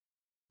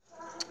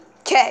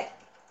Okay,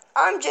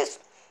 I'm just,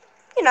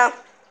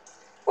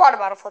 water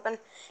bottle flipping.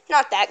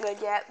 Not that good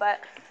yet, but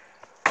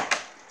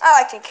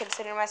I like to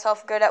consider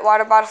myself good at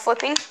water bottle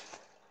flipping.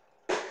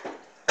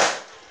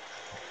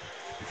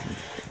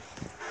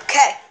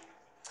 Okay,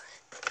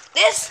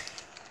 this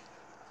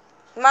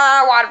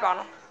my water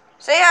bottle.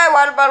 Say hi,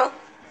 water bottle.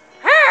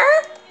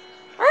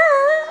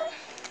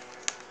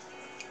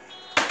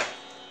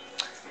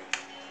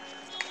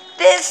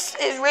 This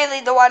is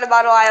really the water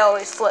bottle I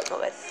always flip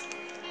with.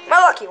 My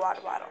lucky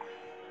water bottle.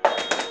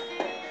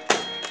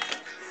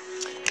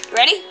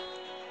 Ready?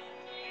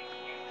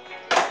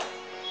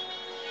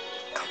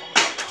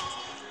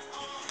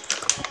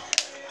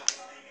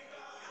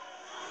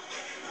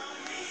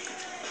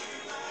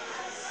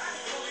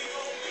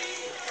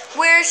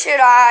 Where should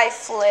I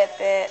flip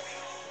it?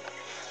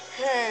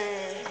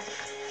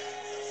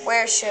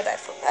 Where should I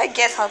flip it? I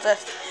guess I'll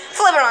just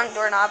flip it on the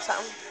doorknob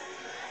something.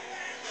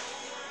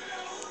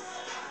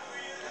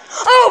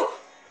 Oh!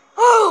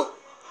 Oh!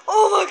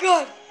 Oh my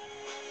god!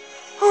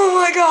 Oh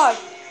my god!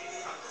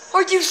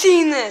 Are you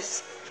seeing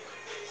this?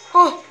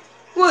 Oh!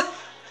 What?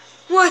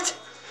 What?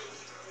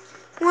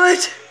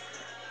 What?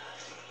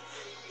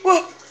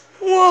 Whoa!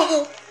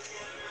 Whoa!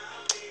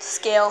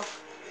 Scale.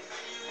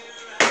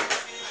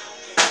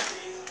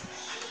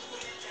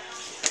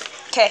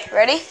 Okay,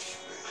 ready?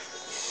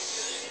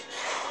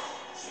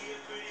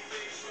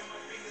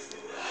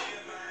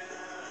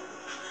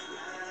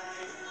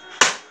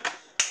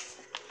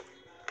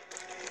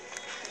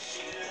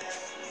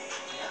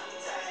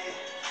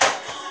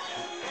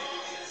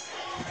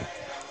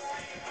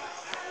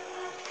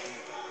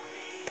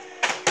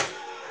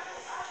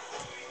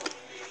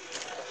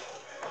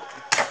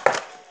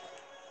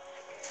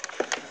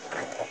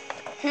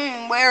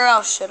 Where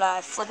else should I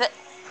flip it?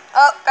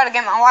 Oh, gotta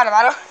get my water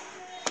bottle.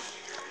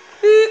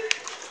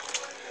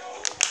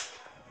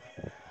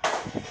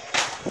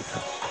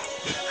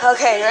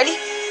 Okay, ready?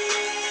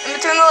 In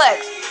between the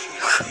legs.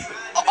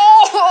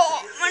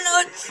 Oh, my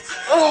nuts.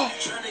 Oh.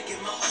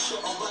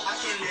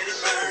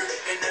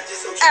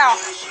 Ow.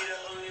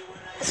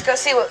 Let's go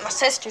see what my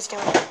sister's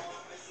doing.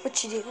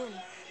 What you doing?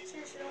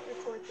 Seriously, don't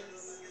record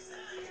this.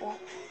 What?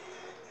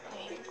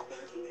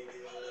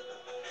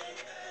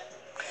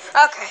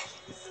 Okay.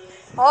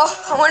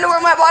 Oh, I wonder where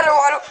my water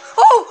bottle.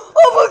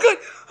 Oh my god.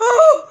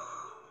 Oh.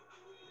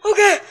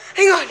 Okay,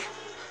 hang on.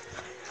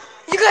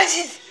 You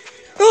guys,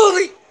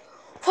 holy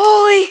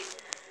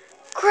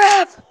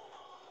crap.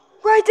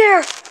 Right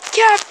there.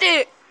 Capped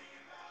it.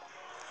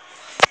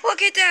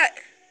 Look at that.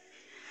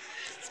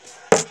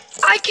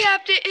 I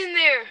capped it in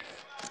there.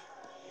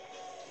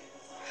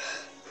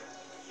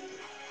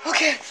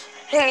 Okay.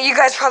 Hang on, you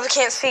guys probably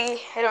can't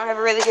see. I don't have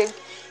a really good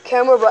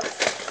camera, but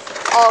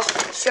I'll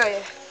show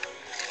you.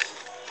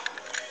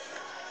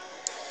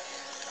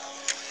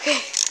 Okay.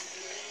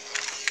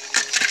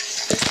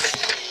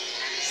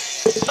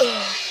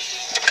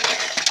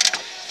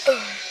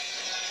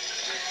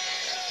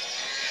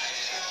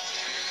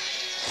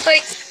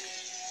 Like,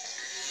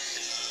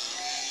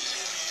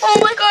 oh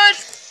my god,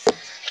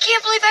 I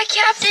can't believe I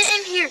capped it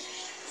in here.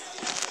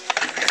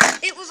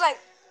 It was like,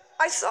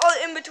 I saw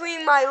it in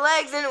between my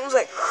legs and it was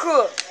like,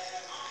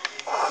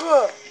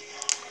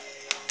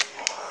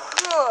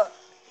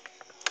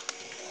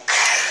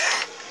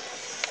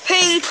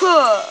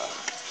 paper.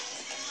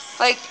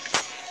 Like,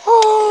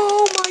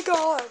 oh my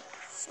god.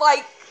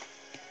 Like,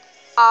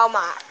 oh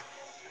my.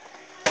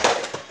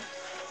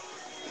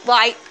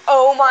 Like,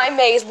 oh my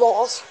maze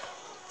balls.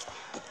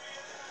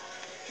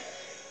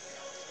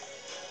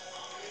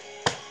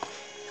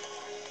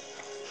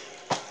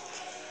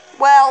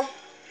 Well,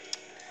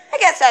 I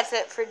guess that's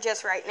it for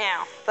just right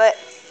now, but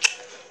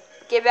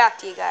get back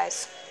to you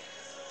guys.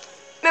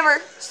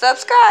 Remember,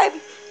 subscribe.